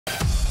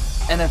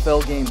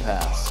NFL Game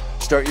Pass.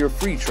 Start your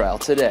free trial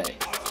today.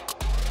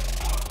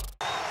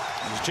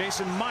 As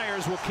Jason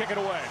Myers will kick it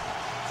away.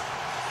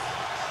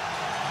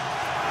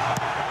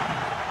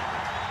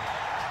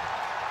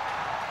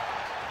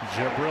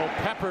 Jabril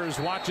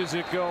Peppers watches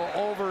it go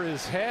over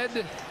his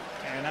head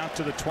and out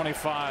to the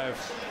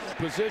 25.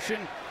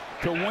 Position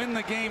to win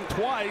the game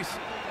twice,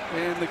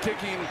 and the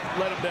kicking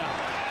let him down.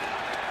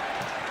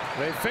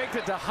 They faked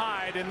it to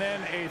Hyde, and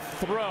then a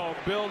throw.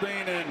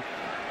 Building and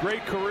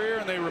great career,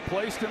 and they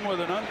replaced him with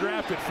an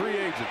undrafted free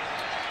agent.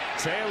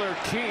 Taylor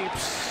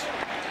keeps,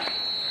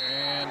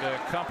 and a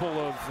couple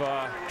of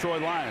Troy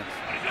Lions.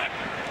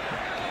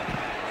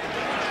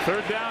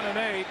 3rd down and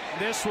 8.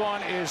 This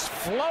one is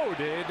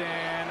floated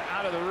and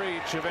out of the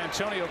reach of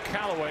Antonio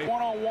Callaway.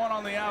 One-on-one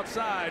on the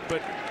outside,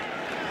 but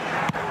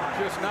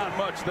just not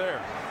much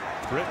there.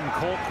 Britton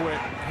Colquitt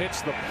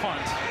hits the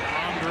punt.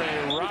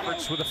 Andre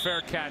Roberts with a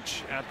fair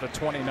catch at the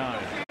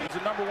 29. He's the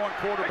 #1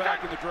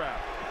 quarterback in the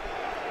draft.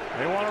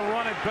 They want to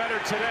run it better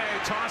today.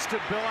 Toss to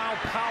Bilal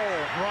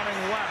Powell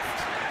running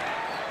left.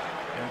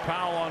 And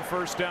Powell on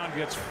 1st down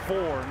gets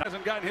 4.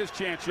 Hasn't gotten his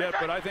chance yet,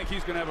 but I think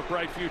he's going to have a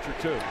bright future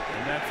too.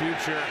 And that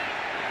future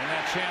and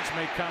that chance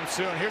may come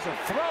soon. Here's a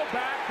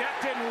throwback. That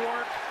didn't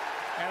work.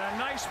 And a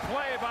nice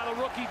play by the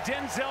rookie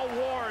Denzel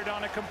Ward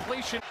on a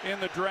completion in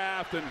the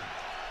draft. And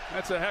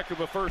that's a heck of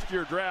a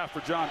first-year draft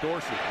for John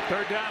Dorsey.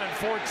 3rd down and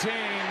 14.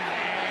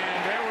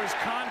 And there was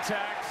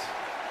contact.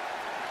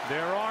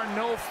 There are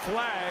no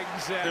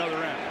flags at the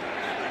other end.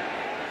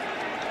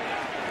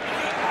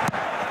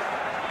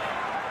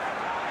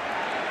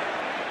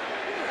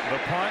 The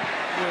punt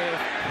with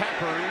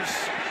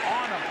Peppers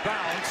on a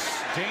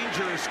bounce.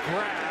 Dangerous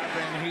grab,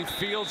 and he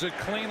fields it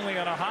cleanly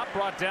on a hop,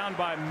 brought down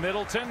by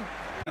Middleton.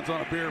 Hands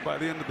on a beer by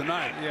the end of the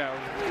night. Yeah,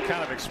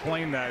 kind of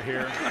explain that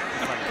here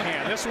if I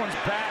can. This one's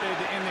batted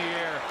in the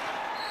air,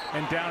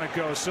 and down it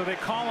goes. So they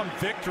call them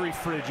victory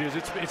fridges.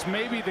 It's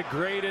maybe the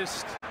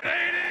greatest.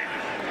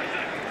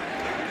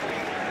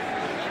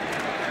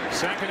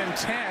 2nd and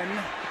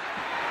 10.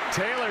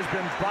 Taylor's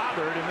been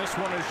bothered, and this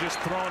one is just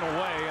thrown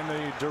away in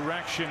the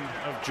direction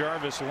of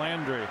Jarvis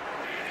Landry.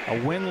 A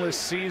winless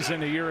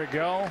season a year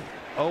ago.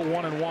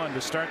 0-1-1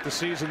 to start the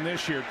season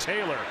this year.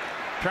 Taylor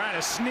trying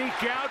to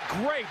sneak out.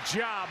 Great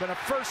job, and a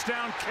 1st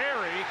down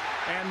carry,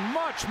 and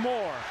much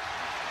more.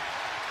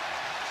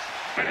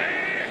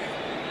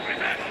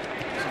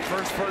 It's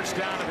the first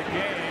down of the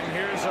game.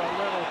 Here's a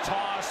little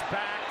toss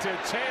back to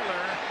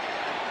Taylor,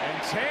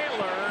 and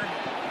Taylor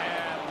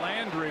and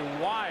Landry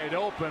wide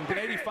open.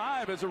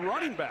 85 as a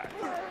running back.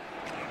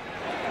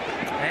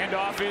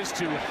 Handoff is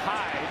to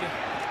Hyde.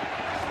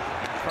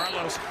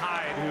 Carlos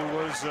Hyde, who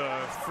was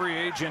a free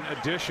agent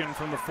addition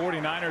from the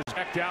 49ers,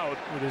 checked out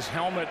with his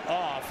helmet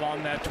off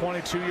on that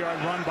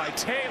 22-yard run by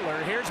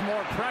Taylor. Here's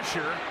more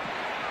pressure.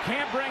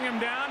 Can't bring him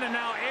down, and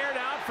now aired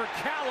out for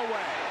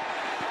Callaway.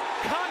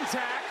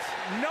 Contact,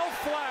 no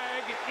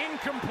flag,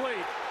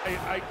 incomplete.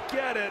 I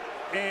get it,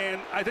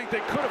 and I think they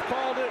could have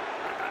called it.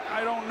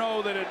 I don't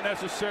know that it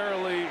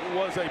necessarily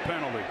was a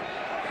penalty.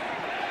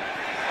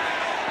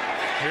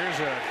 Here's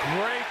a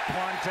great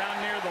punt down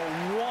near the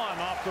 1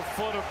 off the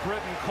foot of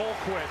Britton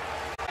Colquitt.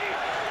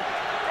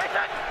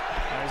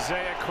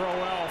 Isaiah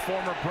Crowell,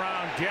 former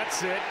Brown,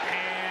 gets it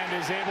and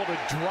is able to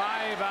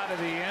drive out of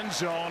the end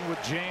zone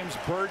with James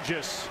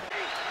Burgess.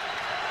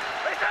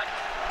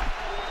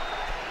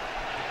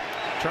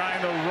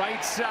 Trying the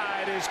right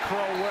side is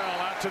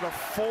Crowell out to the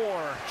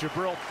 4.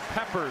 Jabril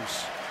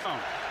Peppers.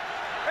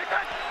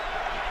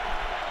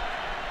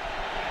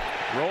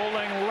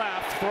 Rolling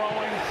left,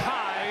 throwing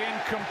high,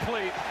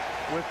 incomplete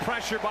with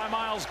pressure by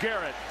Myles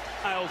Garrett.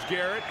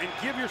 And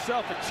give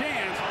yourself a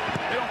chance.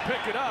 They don't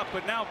pick it up,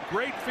 but now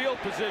great field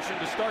position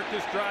to start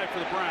this drive for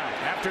the Browns.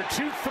 After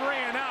 2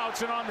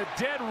 3-and-outs and on the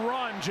dead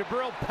run,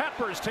 Jabril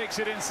Peppers takes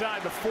it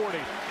inside the 40.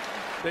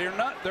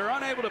 They're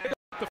unable to pick up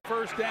the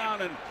 1st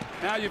down, and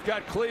now you've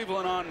got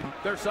Cleveland on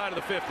their side of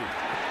the 50.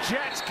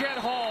 Jets get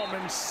home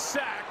and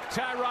sack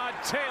Tyrod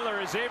Taylor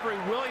as Avery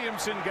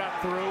Williamson got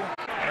through.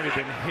 Already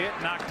been hit,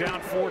 knocked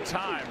down 4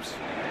 times.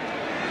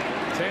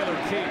 Taylor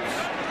keeps.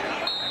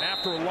 And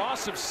after a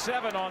loss of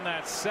 7 on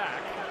that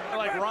sack,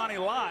 like Ronnie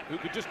Lott, who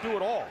could just do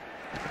it all.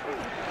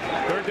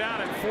 3rd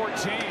down and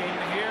 14.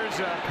 Here's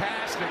a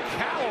pass to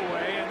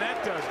Callaway, and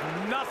that does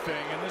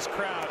nothing, and this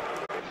crowd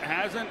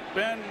hasn't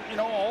been,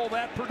 all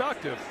that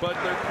productive, but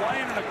they're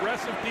playing an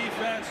aggressive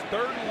defense.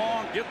 3rd and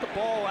long, get the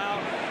ball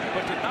out,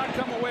 but to not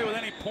come away with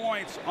any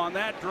points on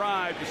that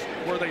drive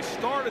where they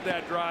started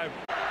that drive.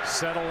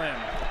 Settle in.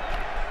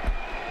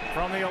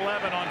 From the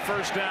 11 on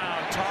 1st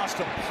down, toss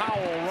to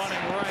Powell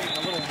running right.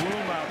 A little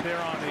room out there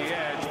on the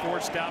edge,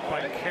 forced out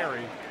by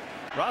Carey.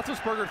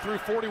 Roethlisberger threw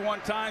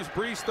 41 times,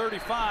 Brees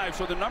 35,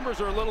 so the numbers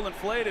are a little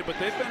inflated, but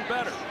they've been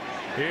better.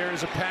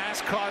 Here's a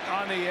pass caught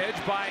on the edge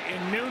by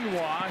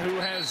Enunwa, who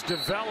has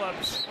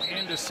developed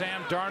into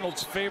Sam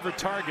Darnold's favorite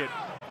target.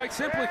 Quite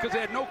simply because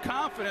they had no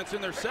confidence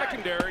in their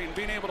secondary and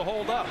being able to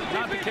hold up.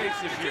 Not the case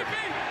this year.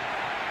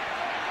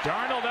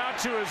 Darnold out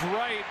to his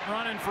right,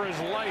 running for his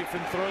life,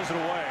 and throws it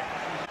away.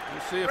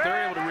 We'll see if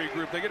they're able to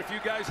regroup. They get a few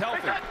guys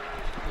healthy.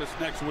 this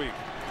next week.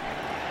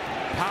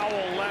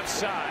 Powell left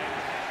side.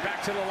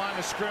 Back to the line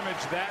of scrimmage.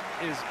 That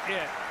is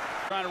it.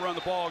 Trying to run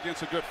the ball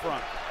against a good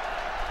front.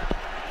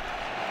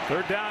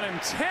 3rd down and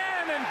 10,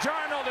 and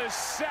Darnold is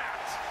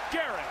sacked.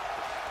 Garrett.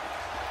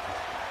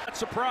 Not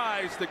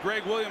surprised that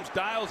Greg Williams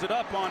dials it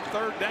up on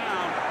 3rd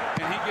down,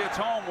 and he gets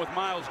home with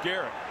Myles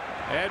Garrett.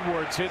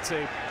 Edwards hits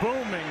a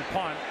booming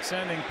punt,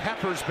 sending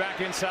Peppers back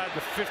inside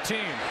the 15.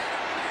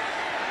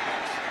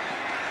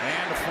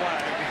 And a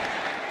flag.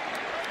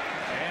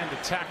 And a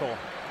tackle.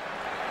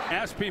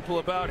 Ask people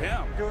about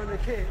him. During the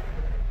kick,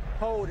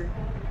 holding,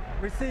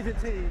 receiving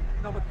team,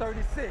 number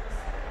 36.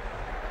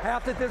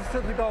 Half the distance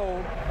to the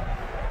goal.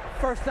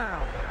 1st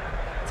down.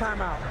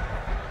 Timeout.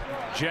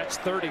 Jets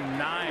 39,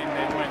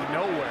 they went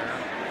nowhere.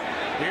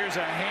 Here's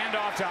a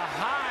handoff to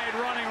Hyde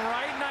running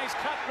right. Nice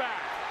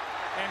cutback.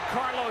 And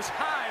Carlos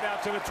Hyde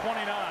out to the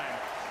 29.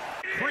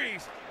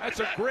 Crease, that's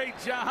a great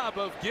job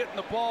of getting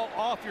the ball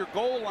off your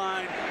goal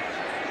line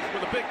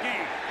with a big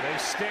gain. They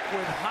stick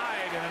with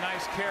Hyde and a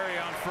nice carry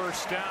on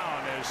 1st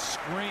down as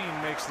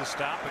Screen makes the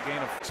stop. A gain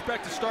of.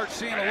 Expect to start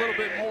seeing a little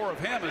bit more of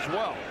him as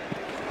well.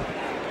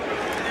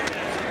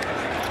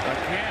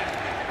 Again,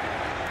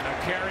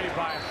 a carry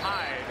by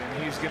Hyde,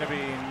 and he's going to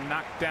be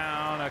knocked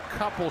down a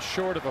couple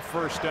short of a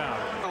 1st down.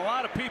 A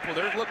lot of people,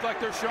 they look like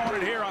they're showing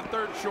it here on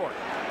 3rd and short.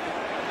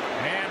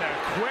 And a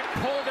quick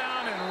pull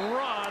down and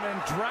run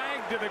and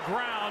dragged to the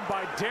ground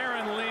by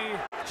Darren Lee.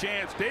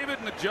 Chance, David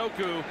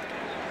Njoku,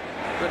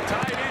 the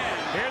tight end.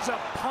 Here's a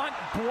punt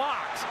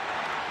blocked.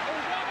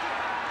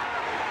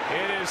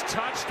 It is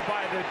touched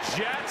by the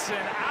Jets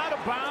and out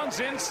of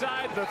bounds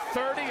inside the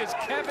 30 is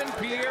Kevin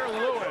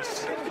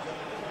Pierre-Louis.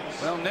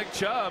 Well, Nick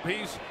Chubb,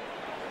 he's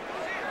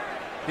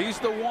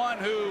the one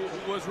who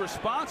was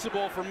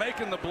responsible for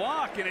making the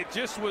block, and it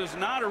just was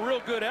not a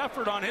real good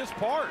effort on his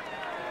part.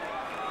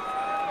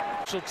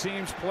 Special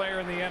teams player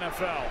in the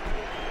NFL.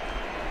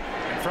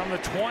 And from the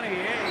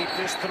 28,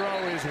 this throw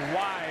is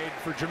wide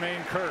for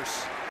Jermaine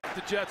Kearse.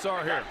 The Jets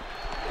are here.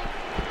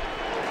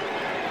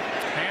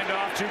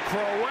 Handoff to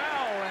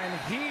Crowell, and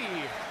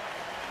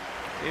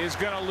he is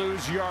going to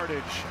lose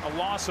yardage. A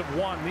loss of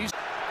 1. These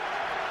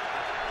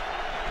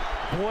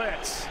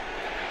blitz.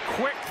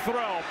 Quick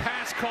throw.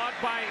 Pass caught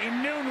by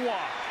Enunwa.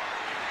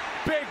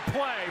 Big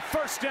play.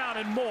 1st down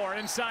and more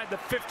inside the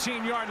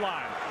 15-yard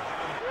line.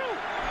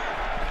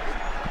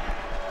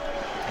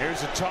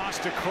 Here's a toss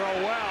to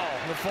Crowell.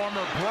 The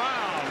former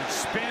Brown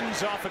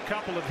spins off a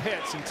couple of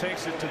hits and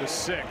takes it to the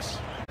 6.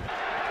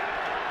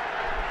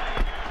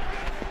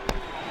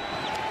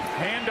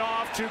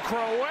 Handoff to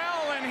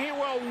Crowell, and he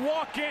will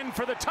walk in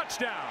for the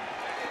touchdown.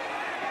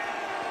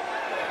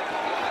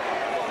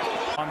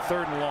 On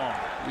 3rd and long.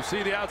 You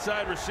see the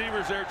outside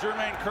receivers there,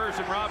 Jermaine Kearse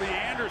and Robbie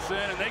Anderson,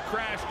 and they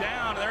crash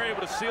down, and they're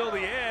able to seal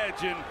the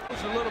edge, and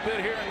there's a little bit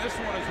here in this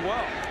one as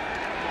well.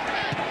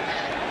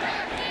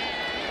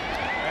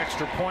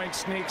 Extra point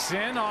sneaks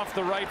in off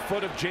the right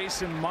foot of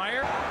Jason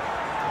Meyer.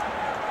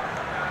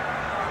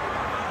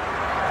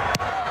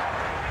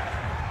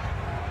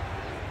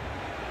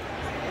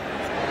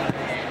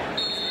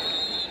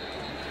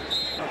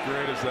 How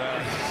great is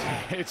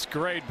that? It's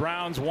great.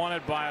 Browns won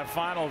it by a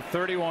final of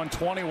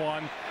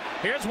 31-21.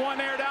 Here's one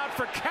aired out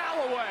for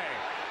Callaway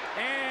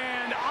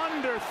and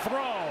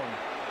underthrown.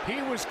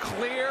 He was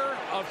clear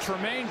of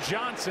Tremaine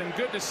Johnson.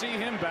 Good to see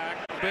him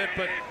back.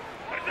 But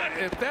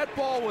if that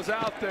ball was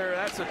out there,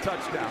 that's a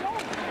touchdown.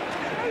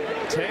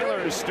 Taylor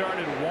has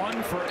started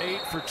 1 for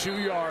 8 for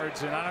 2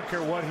 yards, and I don't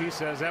care what he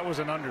says, that was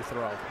an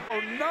underthrow. Oh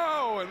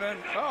no, and then,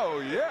 oh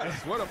yes,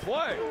 what a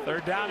play.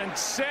 3rd down and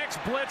 6,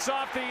 blitz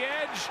off the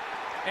edge,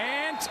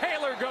 and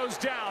Taylor goes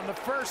down. The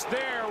first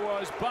there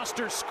was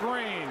Buster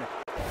Screen.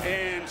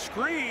 And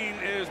Screen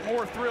is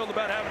more thrilled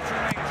about having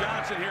Tremaine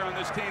Johnson here on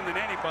this team than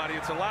anybody.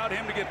 It's allowed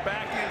him to get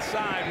back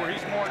inside where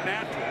he's more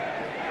natural.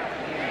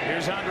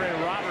 Here's Andre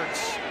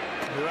Roberts,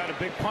 who had a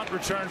big punt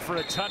return for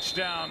a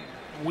touchdown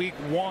week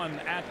 1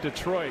 at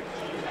Detroit.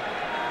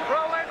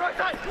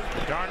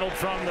 Darnold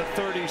from the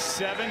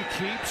 37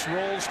 keeps,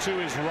 rolls to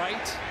his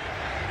right,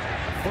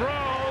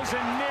 throws,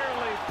 and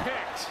nearly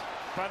picked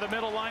by the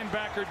middle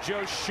linebacker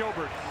Joe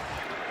Schobert.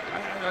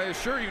 I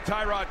assure you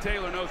Tyrod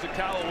Taylor knows that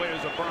Callaway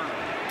is a burner.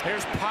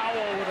 Here's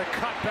Powell with a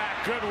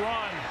cutback, good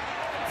run.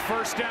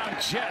 1st down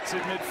Jets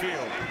at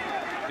midfield.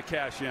 To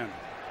cash in.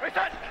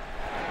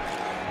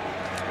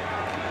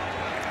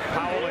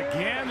 Powell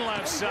again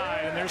left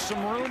side, and there's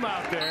some room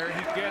out there.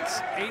 He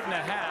gets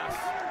 8.5.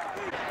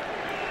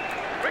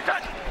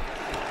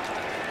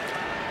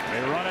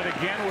 They run it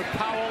again with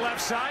Powell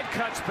left side,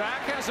 cuts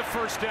back, has a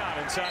 1st down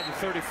inside the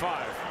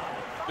 35.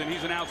 And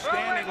he's an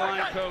outstanding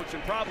line coach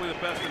and probably the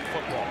best in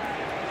football.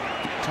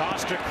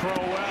 Toss to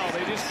Crowell.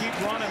 They just keep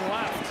running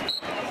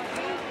left.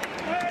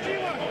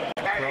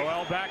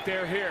 Crowell back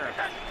there here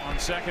on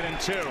 2nd and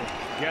 2.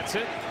 Gets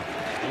it.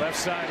 Left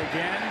side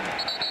again.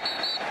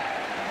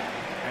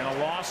 And a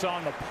loss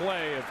on the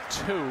play of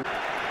 2.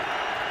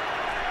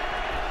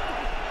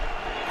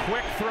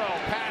 Quick throw.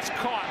 Pass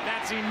caught.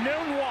 That's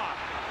Enunwa.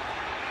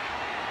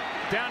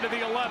 Down to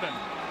the 11.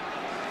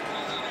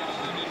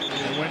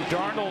 And when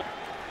Darnold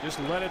Just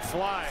let it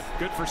fly.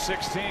 Good for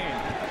 16.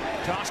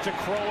 Toss to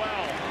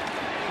Crowell.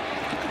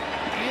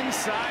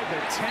 Inside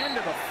the 10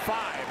 to the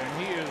 5,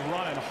 and he is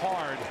running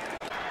hard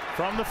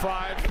from the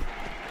 5.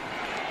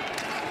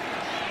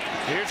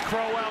 Here's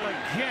Crowell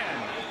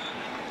again.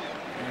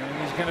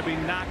 And he's going to be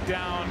knocked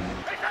down.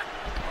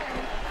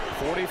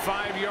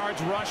 45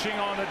 yards rushing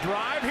on the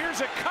drive.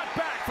 Here's a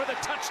cutback for the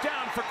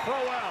touchdown for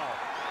Crowell.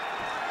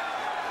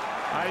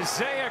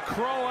 Isaiah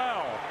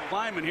Crowell.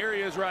 Lineman, here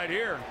he is right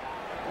here.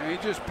 And he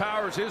just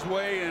powers his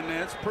way, and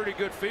it's a pretty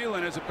good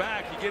feeling as a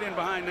back. You get in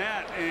behind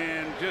that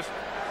and just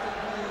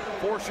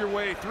force your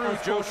way through.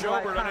 Joe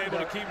Schobert unable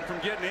to keep him from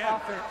getting in.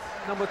 Offense,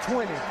 number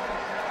 20.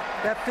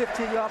 That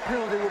 15-yard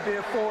penalty will be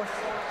enforced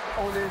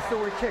on the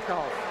ensuing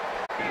kickoff.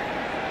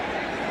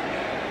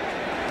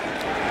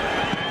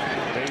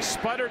 They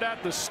sputtered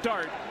at the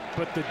start,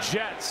 but the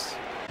Jets.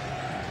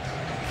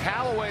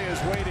 Callaway is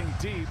waiting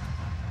deep,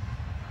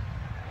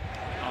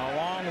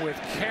 along with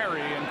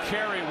Carey, and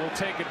Carey will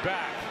take it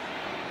back.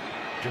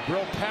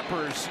 Jabril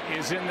Peppers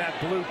is in that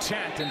blue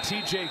tent, and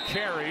T.J.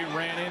 Carey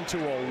ran into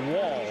a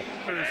wall.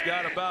 He's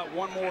got about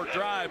one more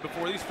drive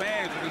before these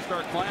fans are going to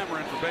start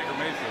clamoring for Baker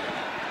Mayfield.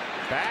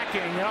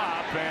 Backing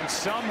up and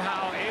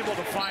somehow able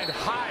to find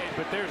Hyde,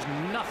 but there's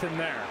nothing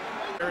there.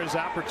 There is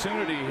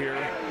opportunity here.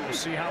 We'll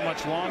see how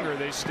much longer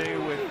they stay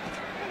with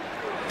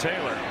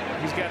Taylor.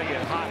 He's got to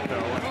get hot, though,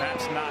 and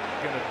that's not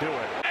going to do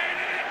it.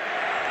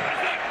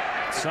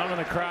 Some of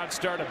the crowd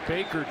start a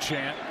Baker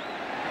chant.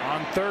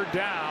 On third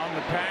down,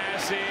 the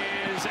pass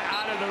is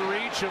out of the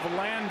reach of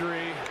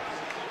Landry.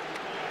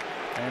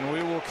 And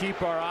we will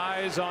keep our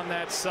eyes on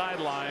that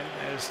sideline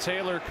as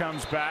Taylor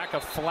comes back. A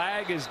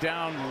flag is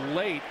down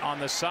late on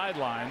the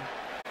sideline.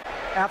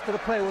 After the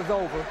play was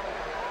over,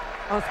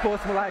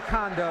 unsportsmanlike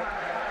conduct,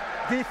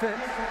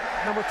 defense,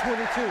 number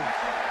 22.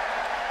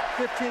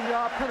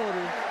 15-yard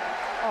penalty,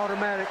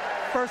 automatic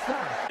first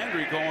down.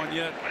 Landry going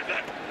yet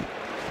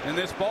in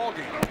this ball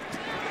game.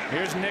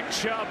 Here's Nick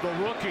Chubb, the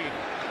rookie,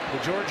 the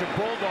Georgia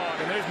Bulldog,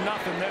 and there's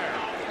nothing there.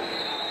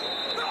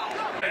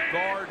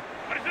 Guard.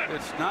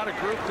 It's not a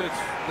group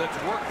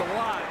that's worked a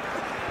lot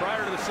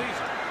prior to the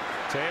season.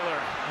 Taylor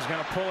is going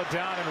to pull it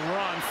down and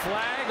run.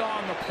 Flag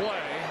on the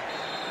play.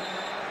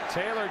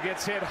 Taylor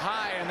gets hit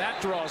high, and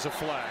that draws a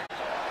flag.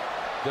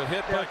 The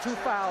hit There by are 2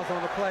 fouls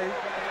on the play,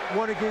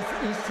 one against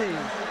each team.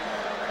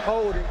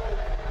 Holding,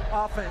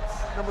 offense,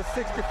 number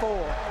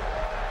 64.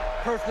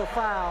 Personal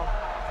foul,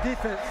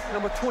 defense,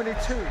 number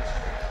 22.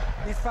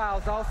 These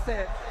fouls all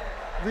set.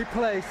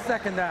 Replay,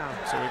 second down.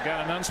 So we've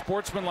got an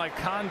unsportsmanlike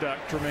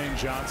conduct, Tremaine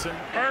Johnson.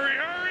 hurry,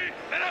 hurry!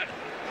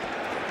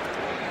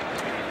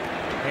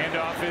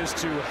 Handoff is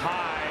to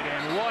Hyde,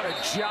 and what a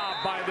job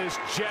by this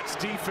Jets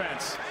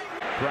defense.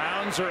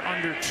 Browns are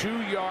under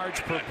 2 yards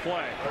per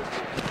play.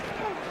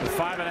 With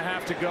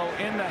 5.5 to go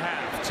in the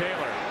half.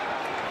 Taylor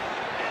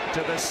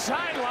to the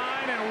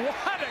sideline, and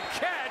what a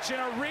catch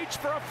and a reach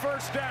for a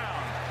first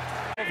down.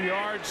 12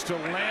 yards to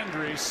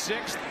Landry,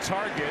 6th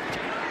target,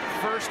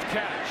 first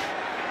catch.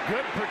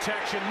 Good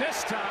protection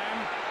this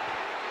time,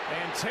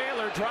 and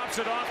Taylor drops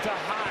it off to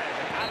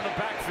Hyde out of the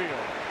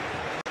backfield.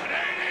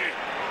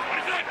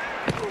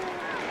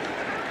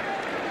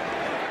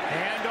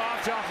 Hand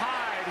off to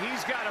Hyde.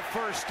 He's got a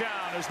first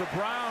down as the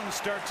Browns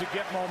start to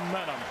get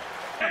momentum.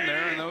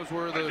 There, and those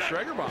were the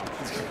Schrager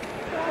bombs.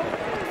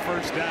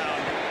 First down.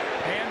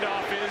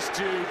 Handoff is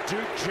to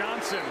Duke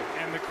Johnson,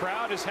 and the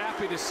crowd is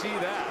happy to see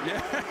that.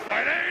 Yeah.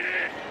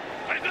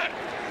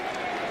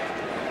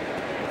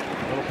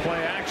 Little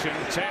play action.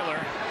 Taylor.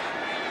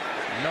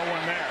 No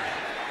one there.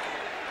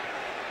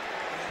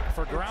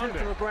 For grounding.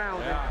 Intentional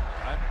grounding.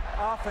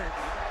 Yeah. Offense,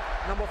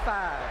 number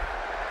 5.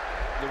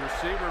 The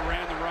receiver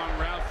ran the wrong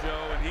route,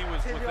 Joe, and he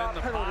was within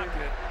the penalty.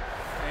 pocket.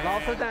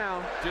 Loss of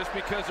down. Just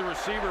because the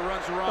receiver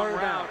runs the wrong Third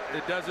route, down.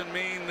 it doesn't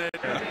mean that.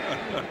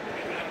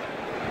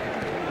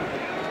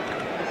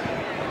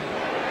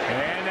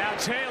 And now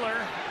Taylor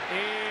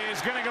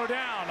is going to go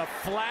down. A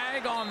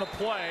flag on the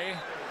play.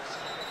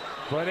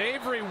 But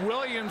Avery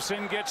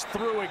Williamson gets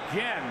through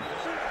again.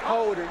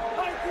 Holding,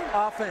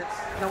 offense,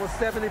 number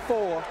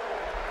 74.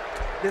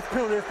 This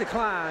penalty is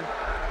declined.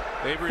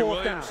 Avery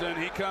Fourth Williamson,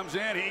 he comes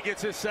in, he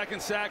gets his 2nd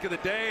sack of the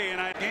day,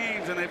 and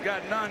games, and they've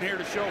got none here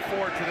to show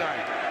for it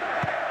tonight.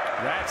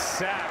 That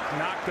sack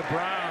knocked the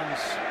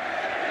Browns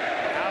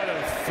out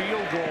of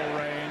field goal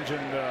range,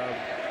 and the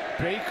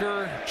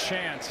Baker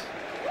chant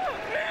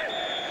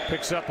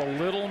picks up a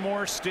little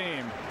more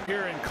steam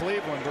here in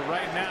Cleveland, but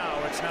right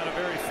now it's not a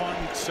very fun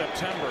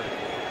September.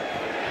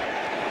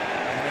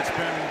 And it's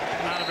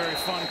been not a very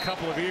fun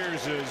couple of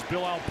years as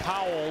Bilal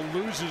Powell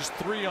loses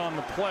 3 on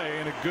the play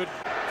in a good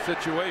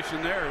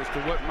situation there as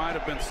to what might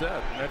have been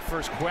said. That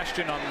first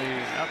question on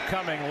the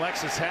upcoming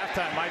Lexus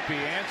halftime might be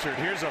answered.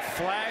 Here's a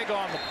flag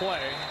on the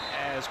play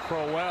as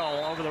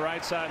Crowell over the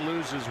right side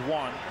loses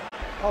 1.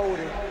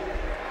 Holding,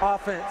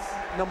 offense,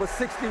 number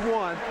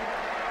 61.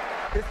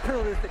 This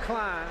penalty is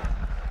declined.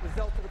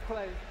 Result of the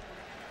play.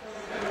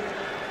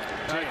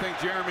 I think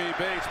Jeremy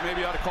Bates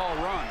maybe ought to call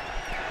a run.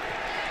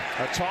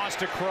 A toss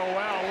to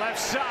Crowell, left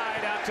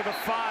side out to the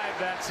 5.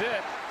 That's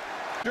it.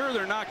 Sure,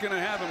 they're not going to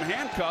have him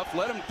handcuffed.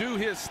 Let him do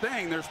his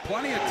thing. There's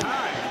plenty of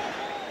time.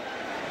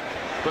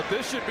 But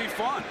this should be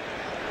fun.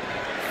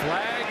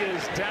 Flag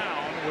is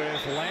down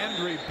with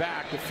Landry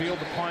back to field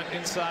the punt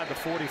inside the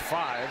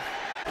 45.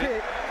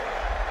 Kick,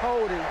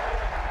 holding,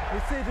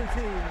 receiving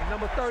team,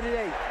 number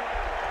 38.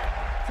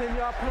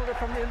 10-yard penalty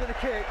from the end of the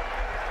kick.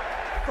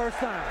 First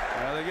time.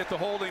 They get the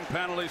holding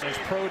penalties. It's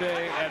pro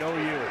day at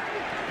OU.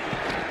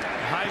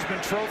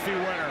 Heisman Trophy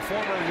winner,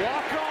 former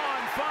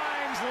walk-on,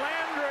 finds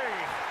Landry.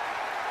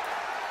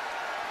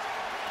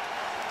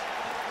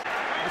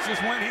 This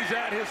is when he's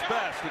at his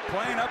best, at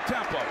playing up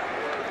tempo.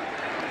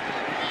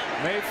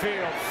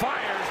 Mayfield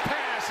fires,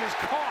 pass is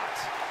caught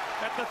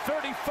at the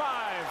 35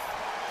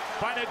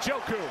 by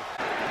Njoku.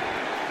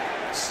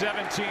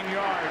 17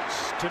 yards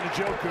to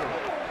Njoku.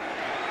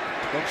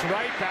 Looks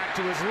right, back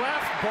to his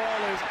left.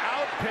 Ball is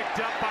out, picked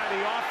up by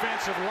the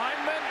offensive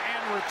lineman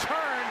and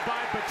returned by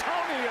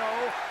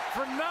Bitonio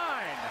for 9.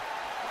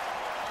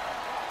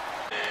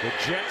 The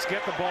Jets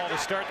get the ball to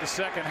start the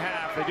second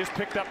half. They just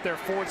picked up their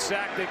 4th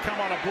sack. They come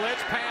on a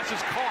blitz. Pass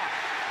is caught.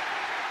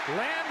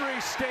 Landry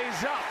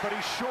stays up, but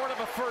he's short of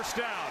a first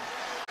down.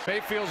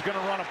 Mayfield's going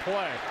to run a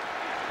play.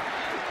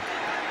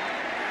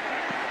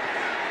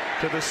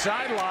 To the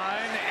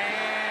sideline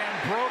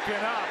and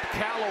broken up.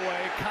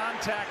 Callaway,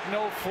 contact,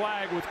 no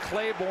flag with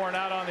Claiborne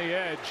out on the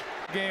edge.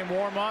 Game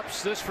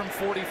warm-ups, this from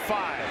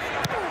 45.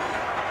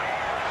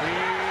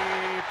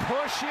 He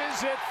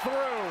pushes it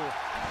through.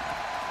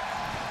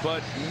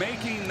 But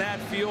making that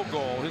field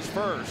goal, his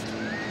first,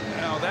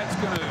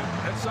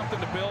 that's something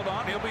to build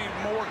on. He'll be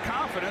more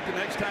confident the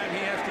next time he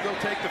has to go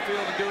take the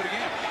field and do it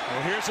again.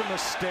 Well, here's a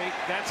mistake.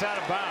 That's out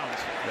of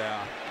bounds.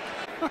 Yeah.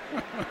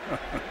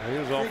 He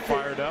was all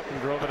fired up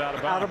and drove it out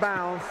of bounds. Out of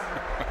bounds.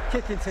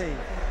 Kicking team.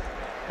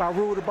 By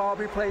rule, the ball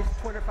be placed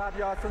 25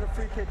 yards from the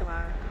free kick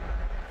line.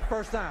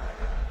 First down.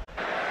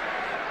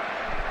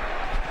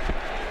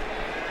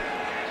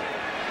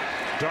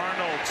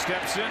 Darnold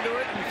steps into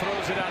it and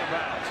throws it out of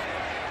bounds.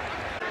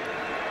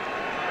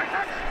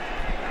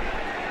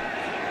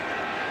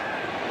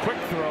 Quick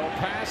throw,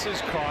 pass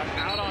is caught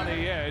out on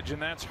the edge,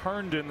 and that's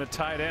Herndon, the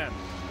tight end.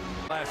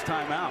 Last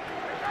time out.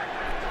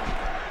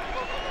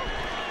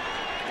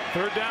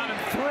 3rd down and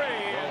 3,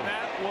 and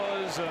that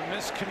was a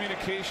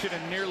miscommunication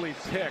and nearly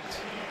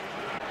picked.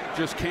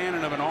 Just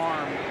cannon of an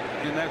arm,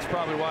 and that's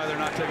probably why they're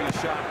not taking a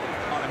shot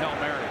on a Hail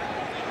Mary.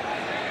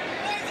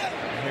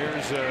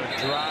 Here's a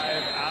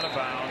drive out of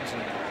bounds.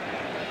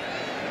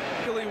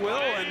 Really will,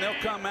 and they'll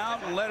come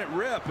out and let it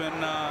rip,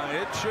 and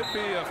it should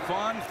be a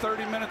fun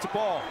 30 minutes of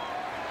ball.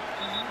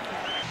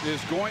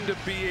 Is going to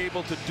be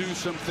able to do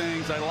some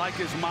things. I like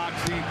his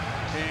moxie,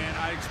 and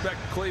I expect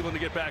Cleveland to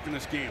get back in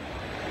this game.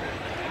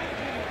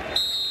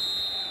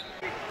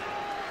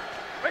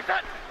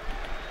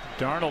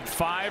 Darnold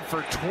 5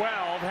 for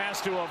 12,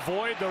 has to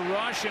avoid the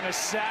rush and a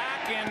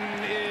sack,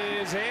 and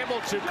is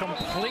able to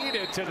complete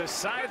it to the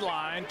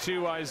sideline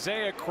to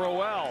Isaiah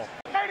Crowell.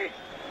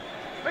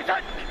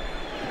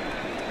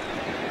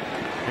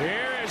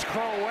 Here is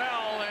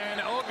Crowell,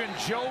 and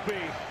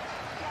Ogunjobi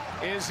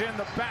is in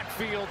the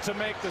backfield to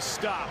make the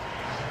stop.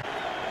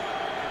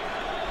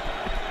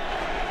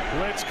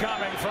 Blitz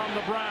coming from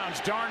the Browns.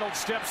 Darnold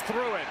steps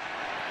through it,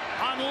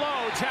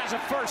 unloads, has a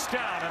first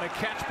down, and a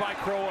catch by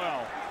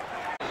Crowell.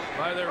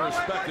 By their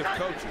respective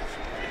coaches.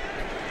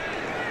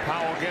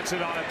 Powell gets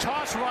it on a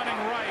toss, running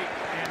right,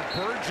 and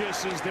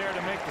Burgess is there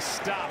to make the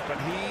stop, but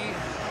he...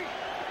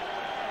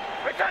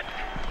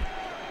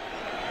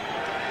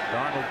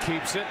 Darnold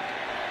keeps it,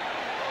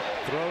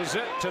 throws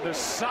it to the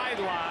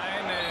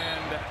sideline,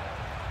 and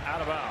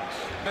out of bounds.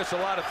 Missed a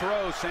lot of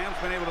throws. Sam's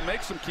been able to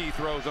make some key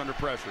throws under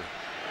pressure.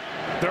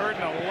 3rd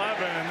and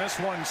 11, and this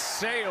one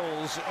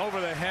sails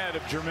over the head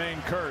of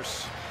Jermaine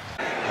Kearse.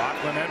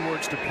 Lachlan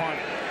Edwards to punt.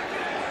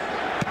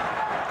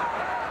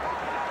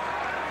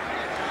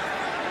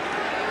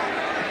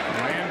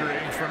 Landry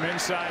from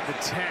inside the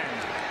 10,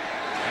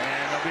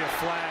 and there'll be a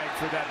flag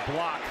for that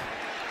block.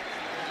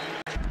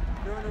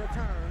 During the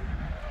return,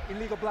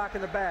 illegal block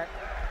in the back.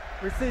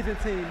 Receiving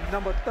team,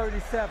 number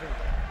 37.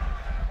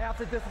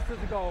 After distance to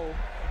the goal.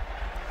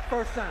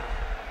 First down.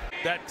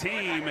 That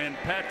team and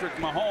Patrick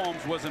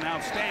Mahomes was an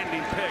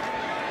outstanding pick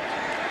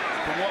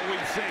from what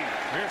we've seen.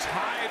 Here's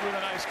Hyde with a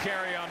nice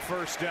carry on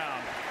first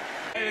down.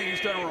 I think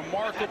he's done a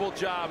remarkable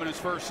job in his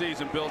first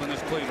season building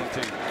this Cleveland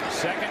team.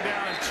 2nd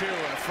down and 2,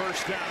 and a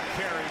first down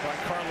carry by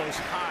Carlos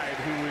Hyde,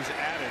 who was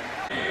added.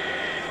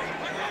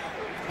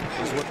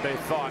 This is what they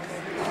thought.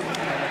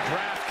 And the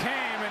draft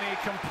came, and he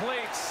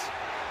completes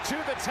to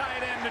the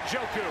tight end,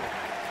 Njoku.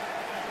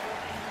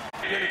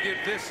 Going to give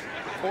this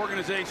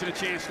organization a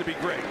chance to be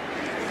great.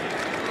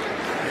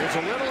 There's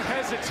a little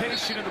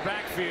hesitation in the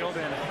backfield,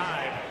 and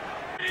Hyde.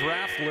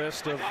 Draft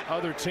list of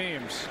other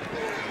teams.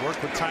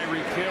 Worked with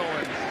Tyreek Hill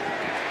in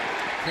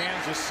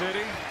Kansas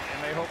City,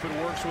 and they hope it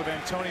works with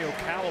Antonio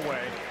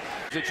Callaway.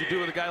 That you do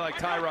with a guy like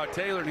Tyrod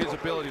Taylor and his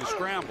ability to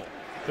scramble.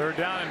 3rd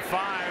down and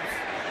 5.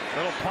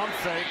 Little pump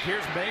fake.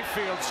 Here's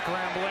Mayfield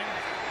scrambling.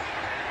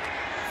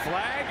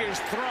 Flag is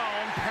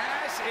thrown.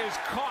 Pass pass is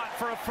caught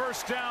for a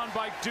first down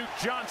by Duke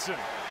Johnson.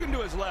 To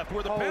his left,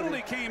 where the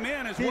penalty came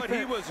in is what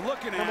he was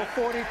looking at. Number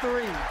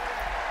 43.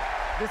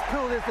 This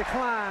penalty is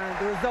declined.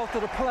 The result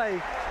of the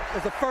play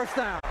is a first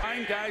down.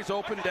 9 guys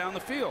open down the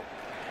field.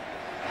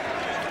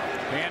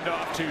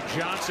 Handoff to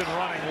Johnson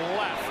running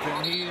left,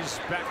 and he's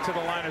back to the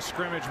line of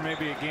scrimmage,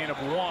 maybe a gain of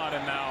 1,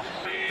 and now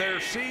their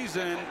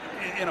season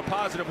in a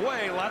positive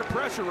way. A lot of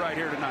pressure right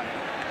here tonight.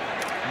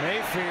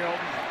 Mayfield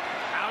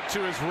out to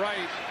his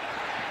right,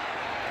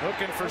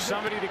 looking for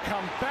somebody to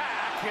come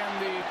back,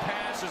 and the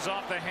pass is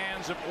off the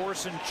hands of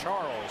Orson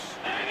Charles.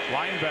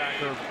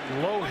 Linebacker,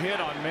 low hit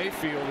on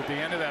Mayfield at the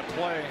end of that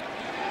play.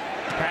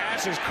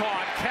 Pass is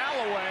caught.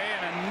 Callaway,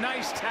 and a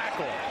nice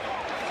tackle.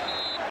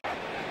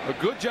 A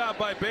good job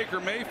by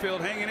Baker Mayfield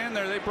hanging in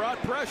there. They brought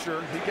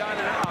pressure. He got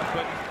it out,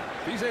 but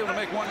if he's able to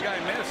make one guy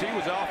miss, he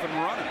was off and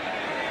running.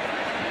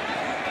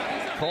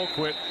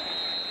 Colquitt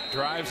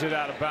drives it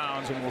out of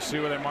bounds, and we'll see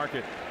where they mark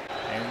it.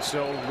 And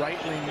so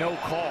rightly no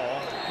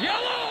call.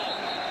 Yellow!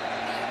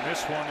 And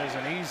this one is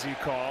an easy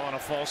call and a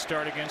false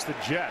start against the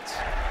Jets.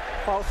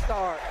 False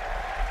start.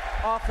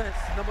 Offense,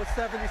 number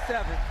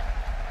 77.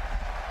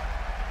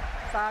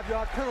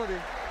 5-yard penalty.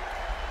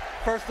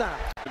 First down.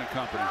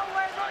 Company.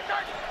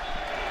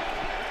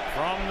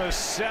 From the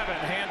 7,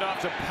 handoff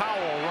to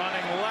Powell,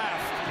 running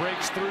left,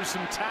 breaks through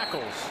some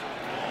tackles.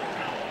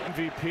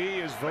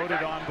 MVP is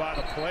voted on by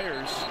the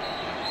players,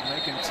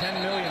 making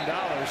 $10 million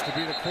to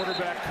be the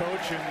quarterback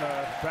coach and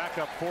the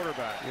backup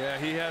quarterback. Yeah,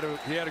 he had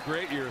a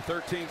great year.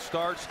 13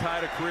 starts,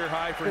 tied a career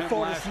high for him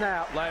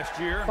last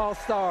year. False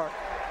start.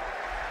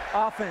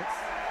 Offense,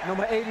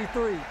 number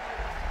 83.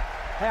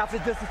 Half the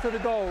distance to the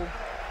goal.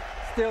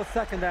 Still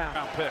second down.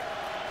 Pick.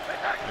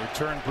 They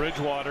turn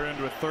Bridgewater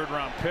into a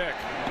third-round pick.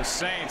 The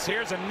Saints.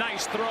 Here's a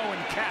nice throw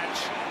and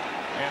catch.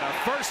 And a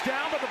first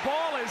down, but the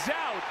ball is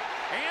out.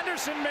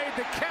 Anderson made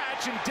the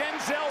catch, and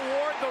Denzel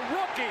Ward, the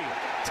rookie,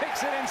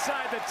 takes it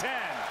inside the 10.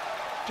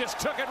 Just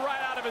took it right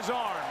out of his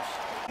arms.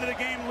 The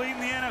game leading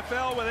the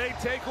NFL with 8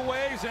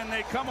 takeaways, and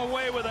they come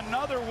away with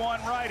another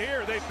one right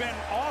here. They've been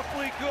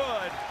awfully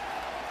good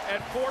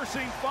at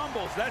forcing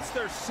fumbles. That's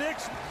their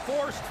 6th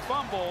forced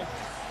fumble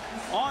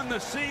on the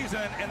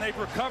season, and they've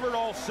recovered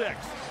all 6.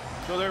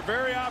 So they're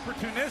very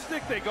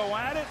opportunistic. They go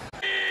at it.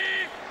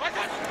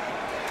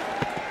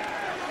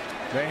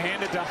 They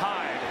hand it to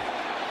Hyde.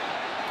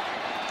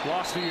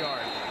 Lost a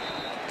yard.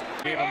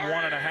 Gave him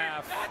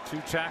 1.5.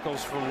 2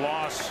 tackles for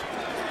loss.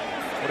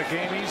 What a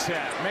game he's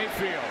had.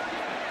 Mayfield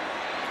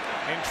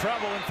in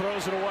trouble and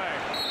throws it away.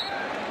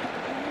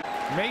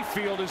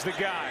 Mayfield is the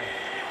guy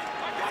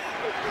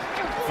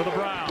for the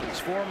Browns.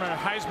 Former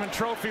Heisman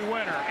Trophy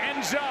winner.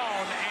 End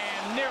zone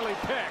and nearly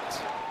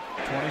picked.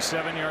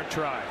 27-yard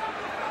try.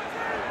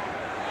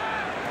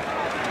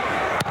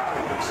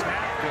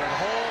 Snap, good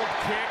hold.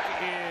 Kick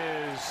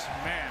is,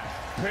 man,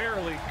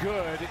 barely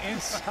good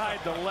inside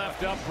the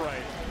left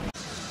upright.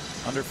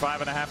 Under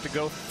 5.5 to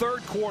go.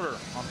 Third quarter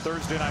on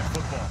Thursday Night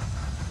Football.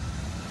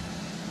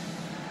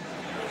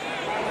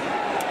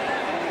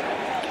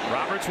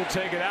 Roberts will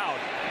take it out.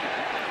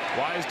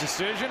 Wise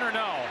decision or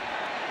no?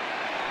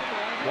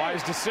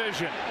 Wise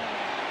decision.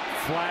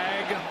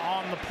 Flag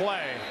on the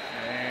play,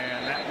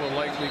 and that will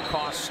likely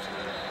cost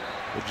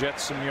the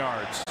Jets some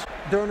yards.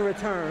 During the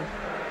return,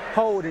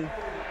 holding,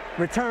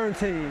 return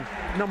team,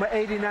 number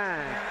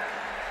 89.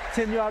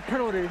 10-yard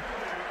penalty,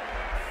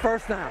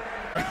 first down.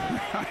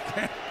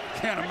 I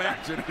can't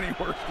imagine any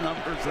worse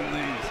numbers than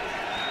these.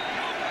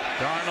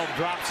 Darnold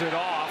drops it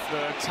off.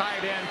 The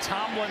tight end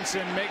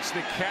Tomlinson makes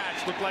the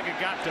catch. Looked like it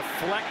got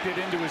deflected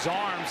into his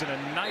arms, and a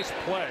nice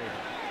play.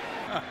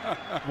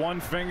 One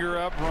finger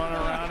up, run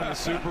around in the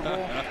Super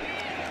Bowl.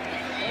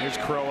 Here's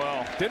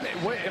Crowell.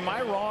 Wait, am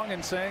I wrong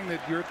in saying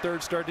that your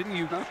third start, didn't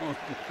you? No.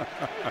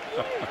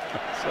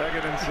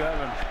 2nd and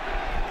 7.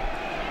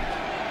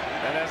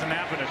 That hasn't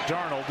happened to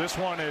Darnold. This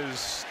one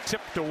is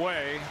tipped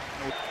away.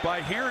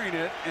 By hearing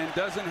it and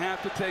doesn't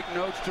have to take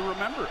notes to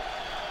remember it.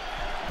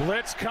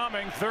 Blitz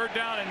coming, 3rd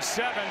down and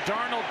 7.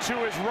 Darnold to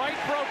his right,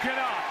 broken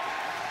up.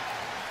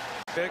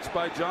 Fix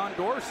by John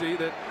Dorsey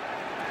that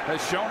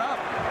has shown up.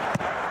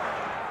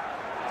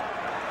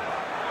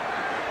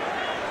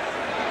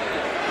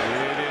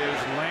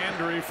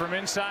 From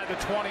inside the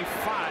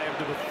 25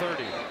 to the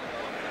 30.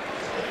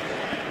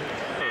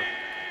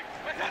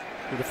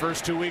 For the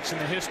first 2 weeks in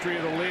the history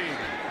of the league.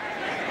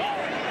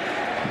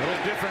 A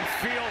little different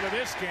feel to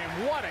this game.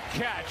 What a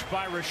catch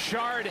by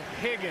Rashard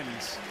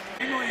Higgins.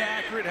 Extremely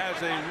accurate,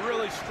 has a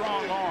really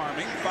strong arm.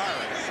 He can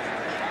fire it.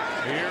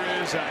 Here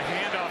is a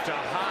handoff to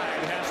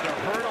Hyde. Has to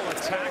hurdle a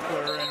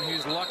tackler, and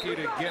he's lucky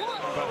to get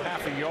about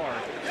half a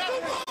yard.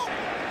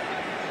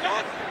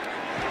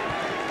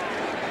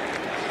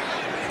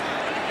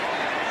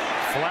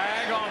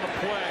 Flag on the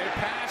play.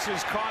 Pass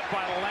is caught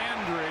by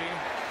Landry.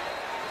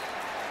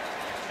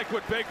 Like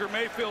what Baker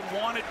Mayfield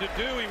wanted to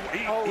do.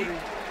 He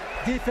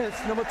Defense,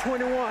 number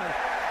 21.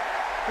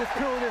 This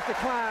penalty is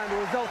declined. The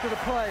result of the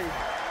play.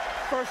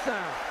 First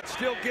down.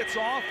 Still gets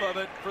off of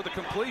it for the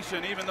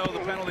completion, even though the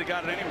penalty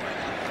got it anyway.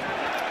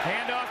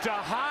 Handoff to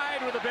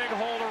Hyde with a big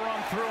hole to run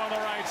through on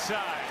the right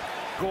side.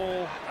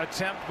 Goal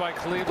attempt by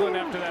Cleveland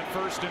after that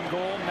 1st and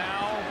goal.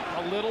 Now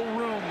a little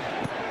room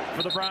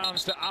for the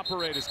Browns to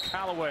operate as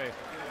Callaway.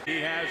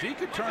 He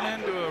could turn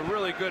into a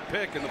really good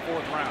pick in the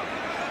 4th round.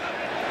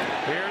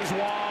 Here's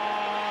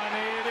one.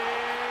 It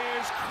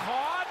is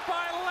caught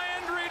by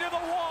Landry to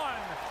the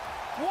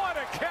 1. What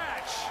a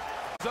catch.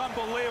 It's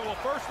unbelievable.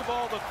 First of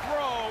all, the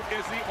throw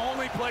is the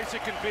only place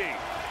it can be.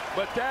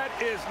 But that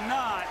is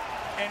not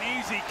an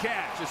easy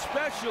catch,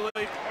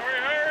 especially.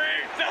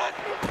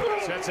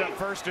 Sets up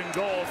 1st and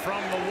goal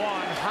from the 1.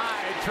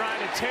 Hyde trying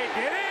to take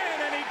it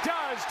in, and he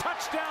does.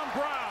 Touchdown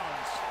Browns.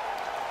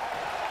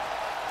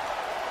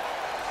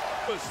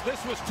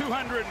 This was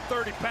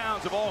 230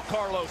 pounds of all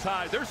Carlos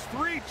Hyde. There's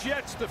 3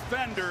 Jets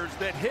defenders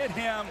that hit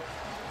him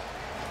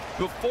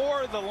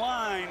before the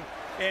line,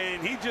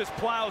 and he just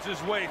plows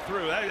his way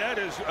through. That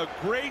is a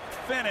great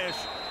finish.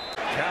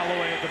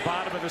 Callaway at the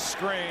bottom of the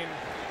screen.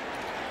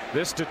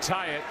 This to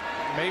tie it.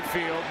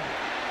 Mayfield.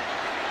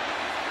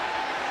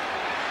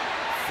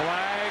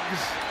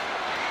 Flags.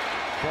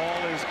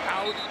 Ball is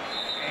out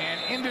and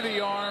into the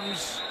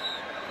arms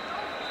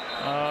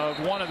of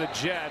one of the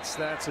Jets.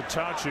 That's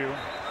Atachu.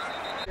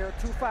 There are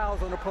 2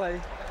 fouls on the play,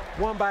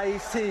 1 by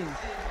each team.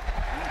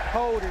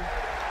 Holding,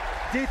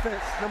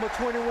 defense, number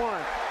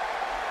 21.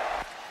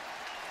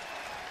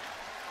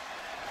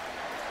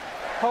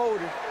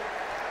 Holding,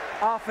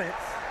 offense.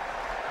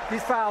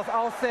 These fouls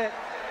all set,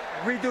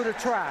 redo the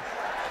try.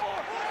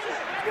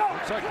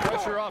 Looks like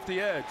pressure off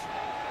the edge.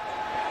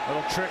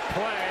 Little trick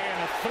play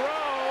and a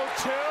throw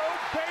to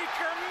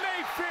Baker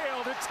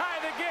Mayfield to tie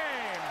the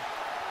game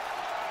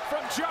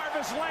from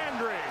Jarvis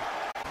Landry.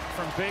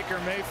 From Baker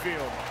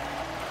Mayfield.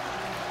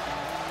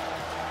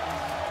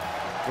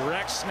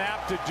 Direct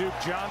snap to Duke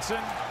Johnson.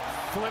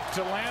 Flip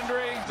to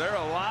Landry. They're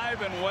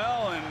alive and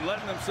well and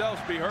letting themselves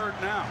be heard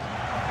now.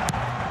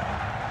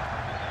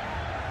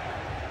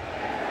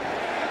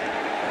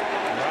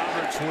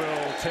 Roberts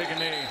will take a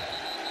knee.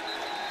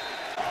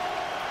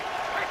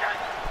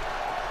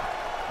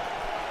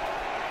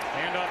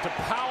 Hand off to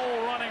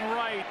Powell running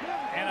right,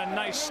 and a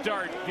nice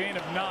start. Gain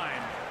of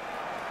 9.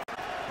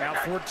 Now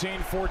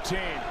 14-14.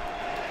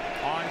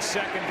 On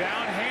 2nd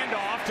down,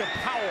 handoff to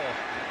Powell.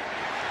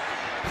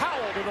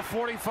 Powell to the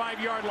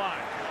 45-yard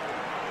line.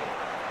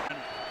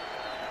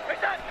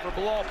 For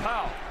Bilal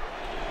Powell.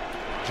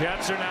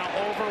 Jets are now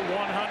over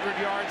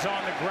 100 yards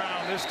on the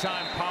ground. This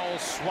time Powell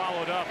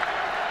swallowed up.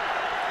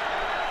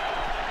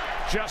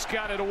 Just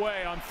got it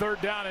away on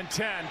 3rd down and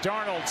 10.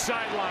 Darnold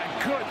sideline,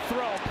 good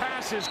throw.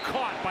 Pass is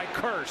caught by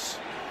Curse.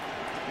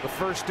 The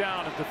 1st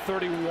down at the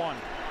 31.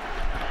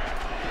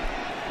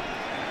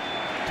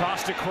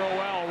 Toss to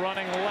Crowell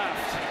running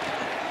left.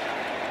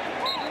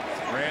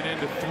 Ran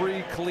into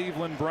 3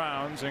 Cleveland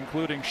Browns,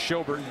 including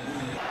Schobert.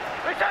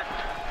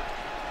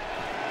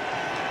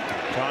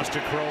 Toss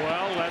to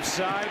Crowell, left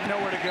side,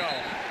 nowhere to go.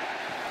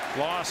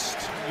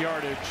 Lost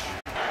yardage.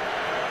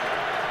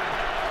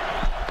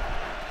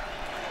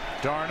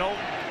 Darnold.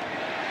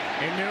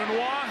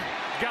 Enunwa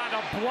got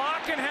a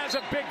block and has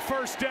a big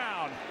 1st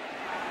down.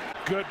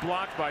 Good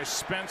block by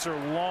Spencer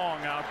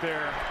Long out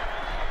there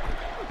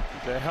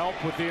to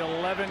help with the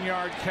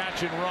 11-yard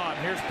catch and run.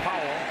 Here's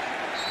Powell.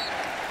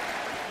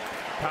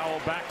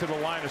 Powell back to the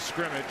line of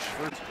scrimmage.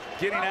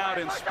 Getting out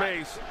in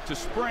space to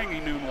spring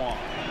Enunwa.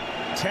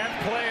 10th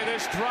play of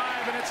this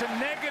drive, and it's a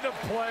negative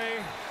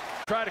play.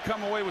 Try to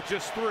come away with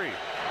just 3.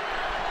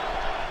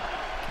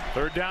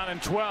 3rd down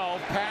and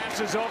 12.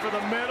 Passes over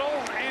the middle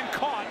and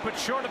caught, but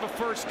short of a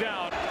 1st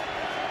down.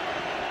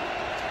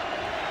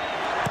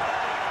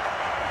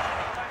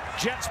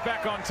 Jets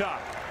back on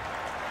top.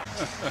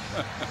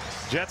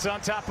 Jets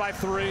on top by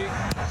 3.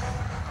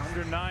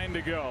 Under 9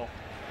 to go.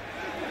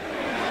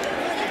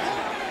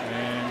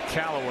 And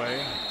Callaway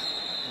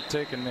will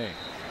take a knee.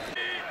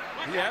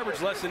 He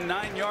averaged less than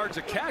 9 yards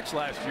a catch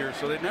last year,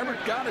 so they never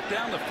got it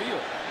down the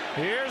field.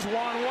 Here's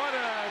one. What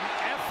an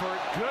effort.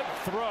 Good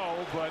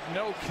throw, but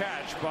no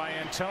catch by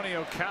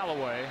Antonio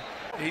Callaway.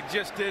 He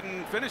just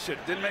didn't finish it.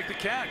 Didn't make the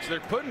catch.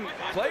 They're putting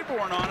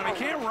Claiborne on him. He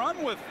can't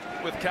run with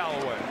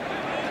Callaway.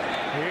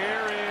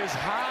 Here is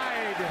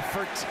Hyde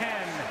for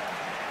 10.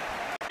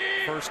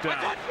 1st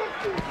down.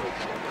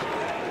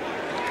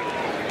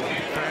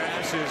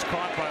 Pass is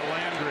caught by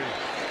Landry.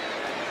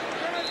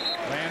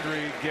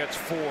 Landry gets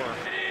 4.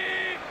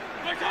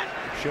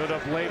 Showed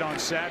up late on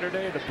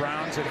Saturday. The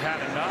Browns had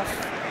had enough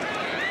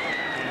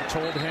and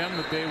told him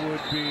that they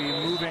would be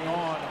moving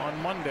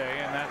on Monday,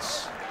 and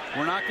that's.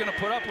 We're not going to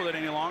put up with it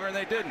any longer, and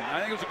they didn't. I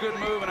think it was a good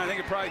move, and I think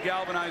it probably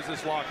galvanized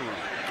this locker room.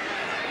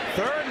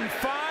 3rd and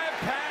 5,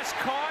 pass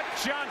caught.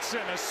 Johnson,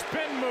 a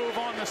spin move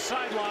on the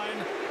sideline,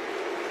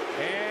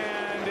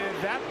 and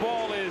that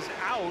ball is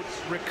out,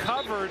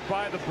 recovered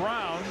by the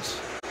Browns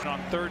on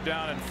 3rd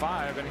down and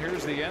 5, and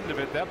here's the end of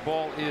it. That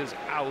ball is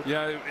out.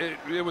 Yeah,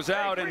 it was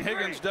out, and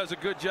Higgins does a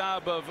good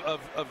job of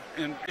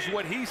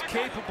what he's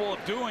capable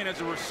of doing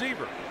as a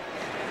receiver.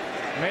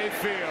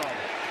 Mayfield,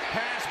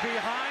 pass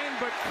behind,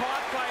 but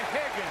caught by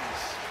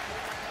Higgins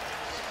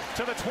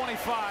to the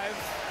 25.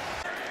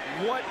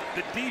 what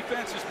the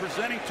defense is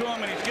presenting to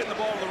him, and he's getting the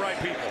ball to the right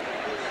people.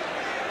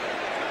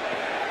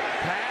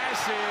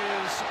 Pass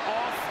is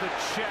off the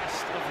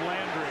chest of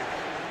Landry.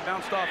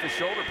 Bounced off his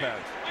shoulder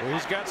pads. Well,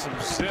 he's got some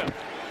zip.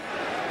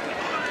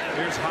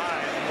 Here's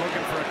Hyde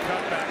looking for a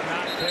cutback.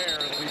 Not there.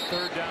 It'll be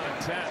 3rd down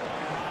and 10.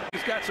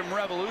 He's got some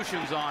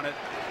revolutions on it,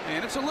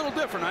 and it's a little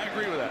different. I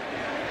agree with that.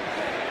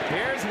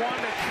 Here's one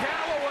to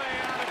Callaway,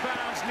 out of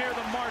bounds near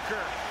the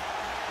marker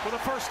for the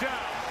 1st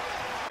down.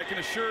 I can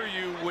assure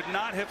you would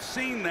not have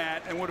seen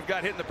that and would have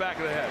got hit in the back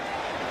of the head.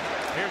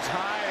 Here's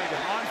Hyde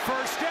on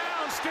 1st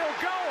down, still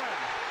going.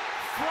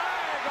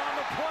 Flag on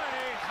the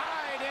play.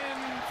 Hyde in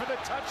for the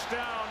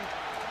touchdown.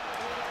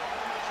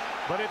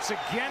 But it's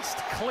against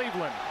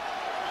Cleveland.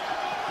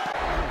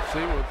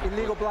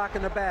 Illegal block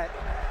in the back.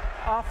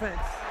 Offense,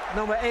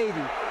 number 80.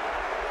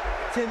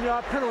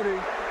 10-yard penalty.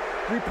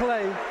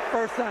 Replay,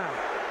 1st down.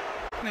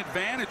 An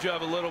advantage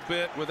of a little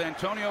bit with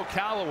Antonio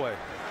Callaway.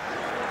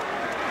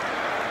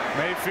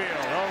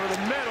 Mayfield over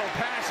the middle.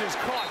 Pass is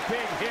caught.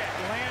 Big hit.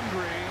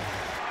 Landry.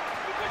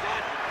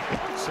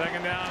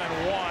 2nd down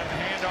and 1.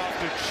 Handoff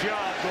to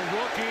Chubb. The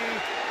rookie.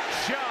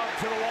 Chubb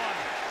to the 1.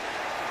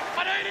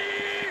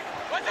 180.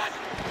 What's that?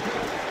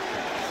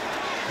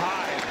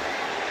 Hyde.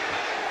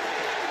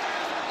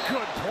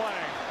 Good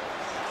play.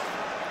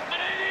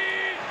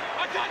 180.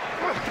 What's that?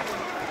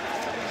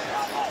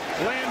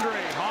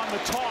 Landry on the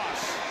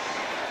toss.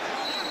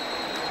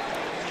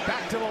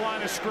 Back to the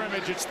line of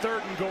scrimmage. It's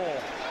 3rd and goal.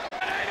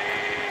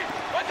 180.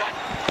 What's that?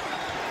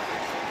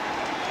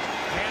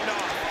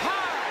 Handoff.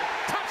 Hyde.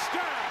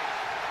 Touchdown.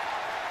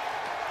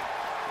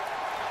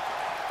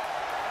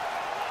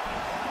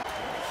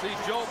 See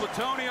Joel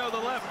Bitonio, the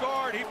left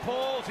guard. He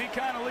pulls. He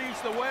kind of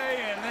leads the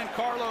way, and then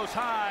Carlos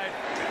Hyde.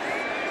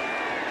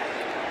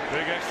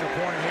 Big extra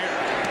point here.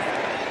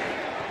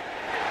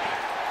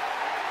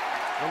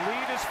 The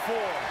lead is 4.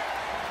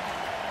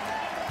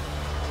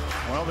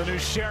 Well, the new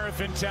sheriff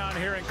in town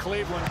here in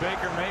Cleveland,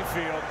 Baker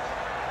Mayfield,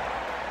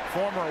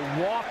 former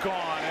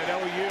walk-on at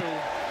OU.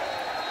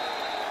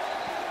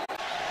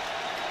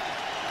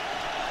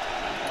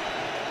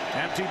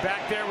 Empty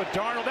back there with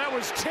Darnold. That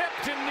was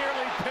tipped and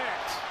nearly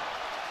picked.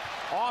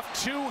 Off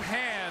 2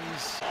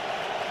 hands.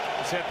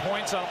 He's had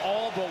points on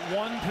all but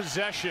 1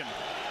 possession.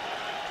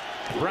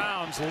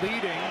 Browns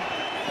leading.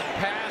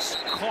 Pass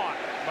caught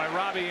by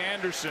Robbie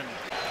Anderson.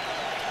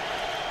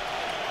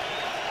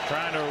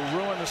 Trying to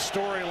ruin the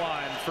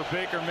storyline for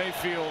Baker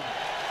Mayfield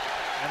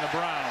and the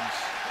Browns.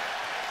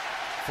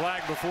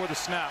 Flag before the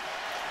snap.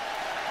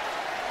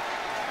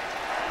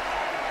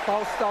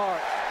 False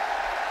start.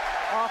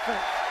 Offense,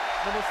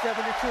 number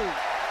 72.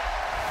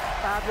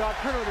 5-yard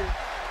penalty.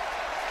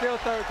 Still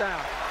 3rd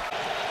down.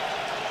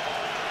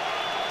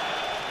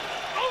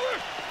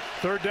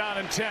 3rd down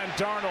and 10.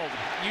 Darnold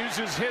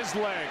uses his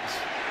legs.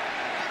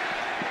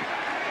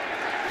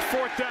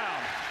 4th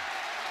down.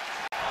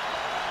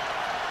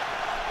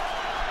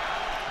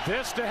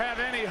 This to have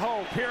any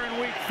hope here in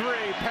week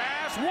 3.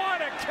 Pass.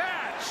 What a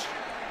catch.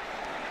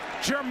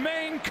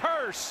 Jermaine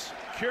Kearse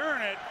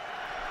curing it.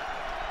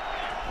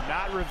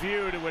 Not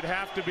reviewed. It would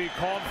have to be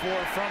called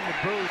for from the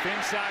booth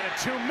inside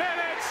of 2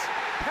 minutes.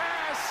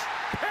 Pass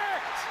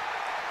picked.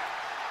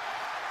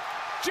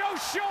 Joe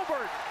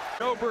Schobert.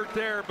 Schobert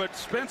there, but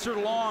Spencer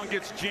Long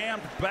gets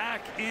jammed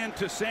back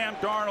into Sam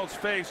Darnold's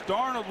face.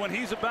 Darnold, when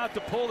he's about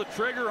to pull the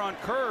trigger on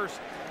Kearse,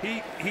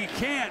 he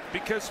can't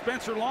because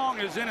Spencer Long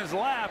is in his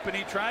lap, and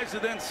he tries to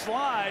then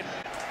slide.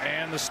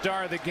 And the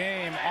star of the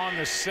game on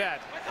the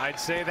set, I'd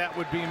say that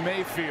would be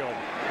Mayfield.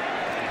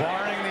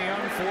 Barring the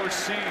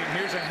unforeseen,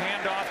 here's a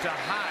handoff to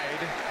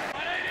Hyde.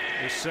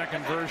 The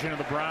second version of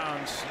the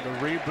Browns. The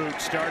reboot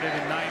started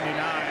in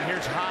 '99.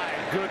 Here's Hyde.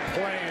 Good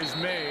play is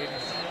made.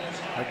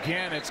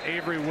 Again, it's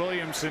Avery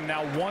Williamson.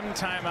 Now 1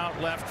 timeout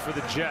left for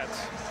the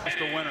Jets. That's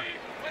the winner.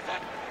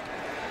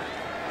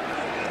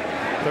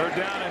 3rd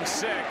down and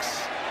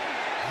 6.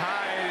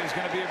 Hyde is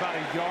going to be about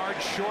a yard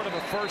short of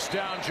a 1st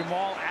down.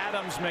 Jamal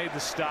Adams made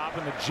the stop,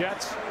 and the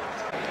Jets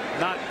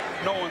not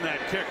knowing that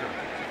kicker.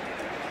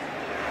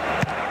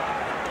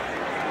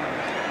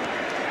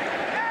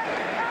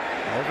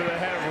 Over the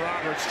head of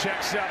Roberts,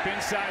 checks up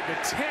inside the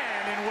 10,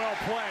 and well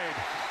played.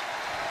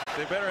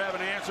 They better have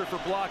an answer for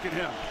blocking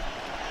him.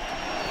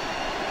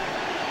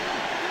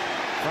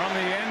 From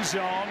the end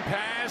zone,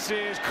 pass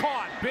is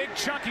caught. Big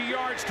chunky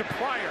yards to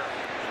Pryor.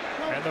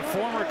 And the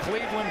former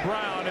Cleveland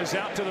Brown is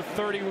out to the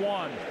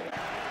 31.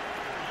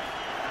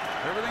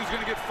 Everything's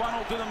going to get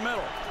funneled to the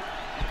middle.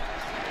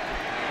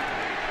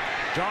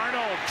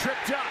 Darnold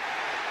tripped up.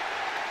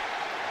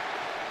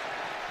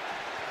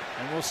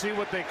 And we'll see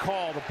what they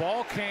call. The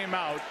ball came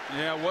out.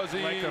 Yeah, was he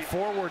like a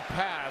forward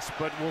pass,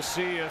 but we'll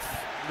see if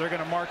they're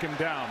going to mark him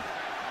down.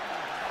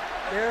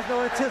 There's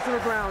no intentional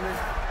grounding.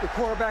 The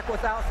quarterback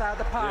was outside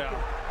the pocket.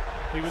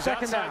 Yeah. He was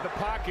outside the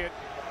pocket,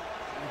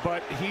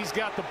 but he's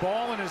got the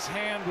ball in his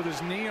hand with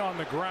his knee on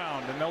the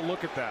ground, and they'll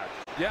look at that.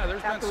 Yeah,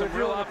 there's been some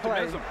real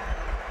optimism.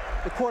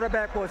 The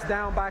quarterback was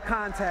down by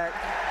contact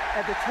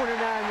at the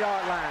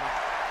 29-yard line.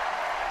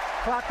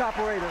 Clock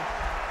operator,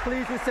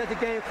 please reset the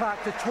game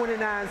clock to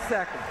 29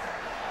 seconds.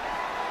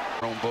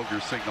 Jerome Boger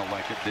signal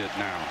like it did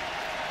now.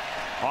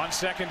 On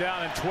 2nd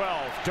down and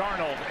 12,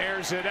 Darnold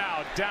airs it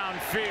out.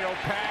 Downfield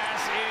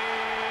pass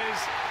is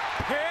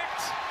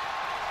picked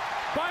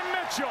by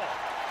Mitchell.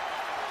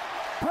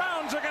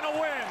 Browns are going to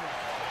win.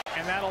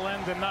 And that'll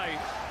end the night.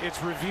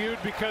 It's reviewed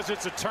because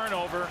it's a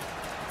turnover.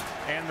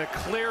 And the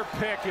clear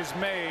pick is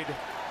made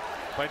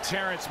by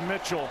Terrence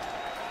Mitchell.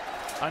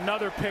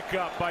 Another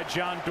pickup by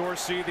John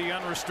Dorsey, the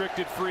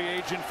unrestricted free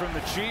agent from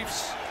the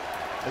Chiefs.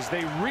 As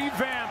they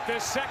revamp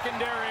this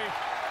secondary,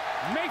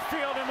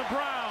 Mayfield and the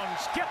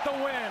Browns get the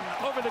win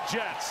over the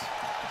Jets.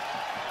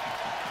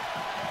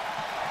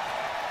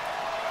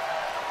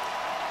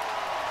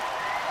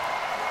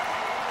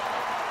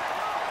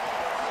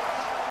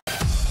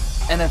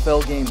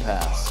 NFL Game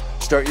Pass.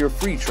 Start your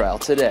free trial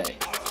today.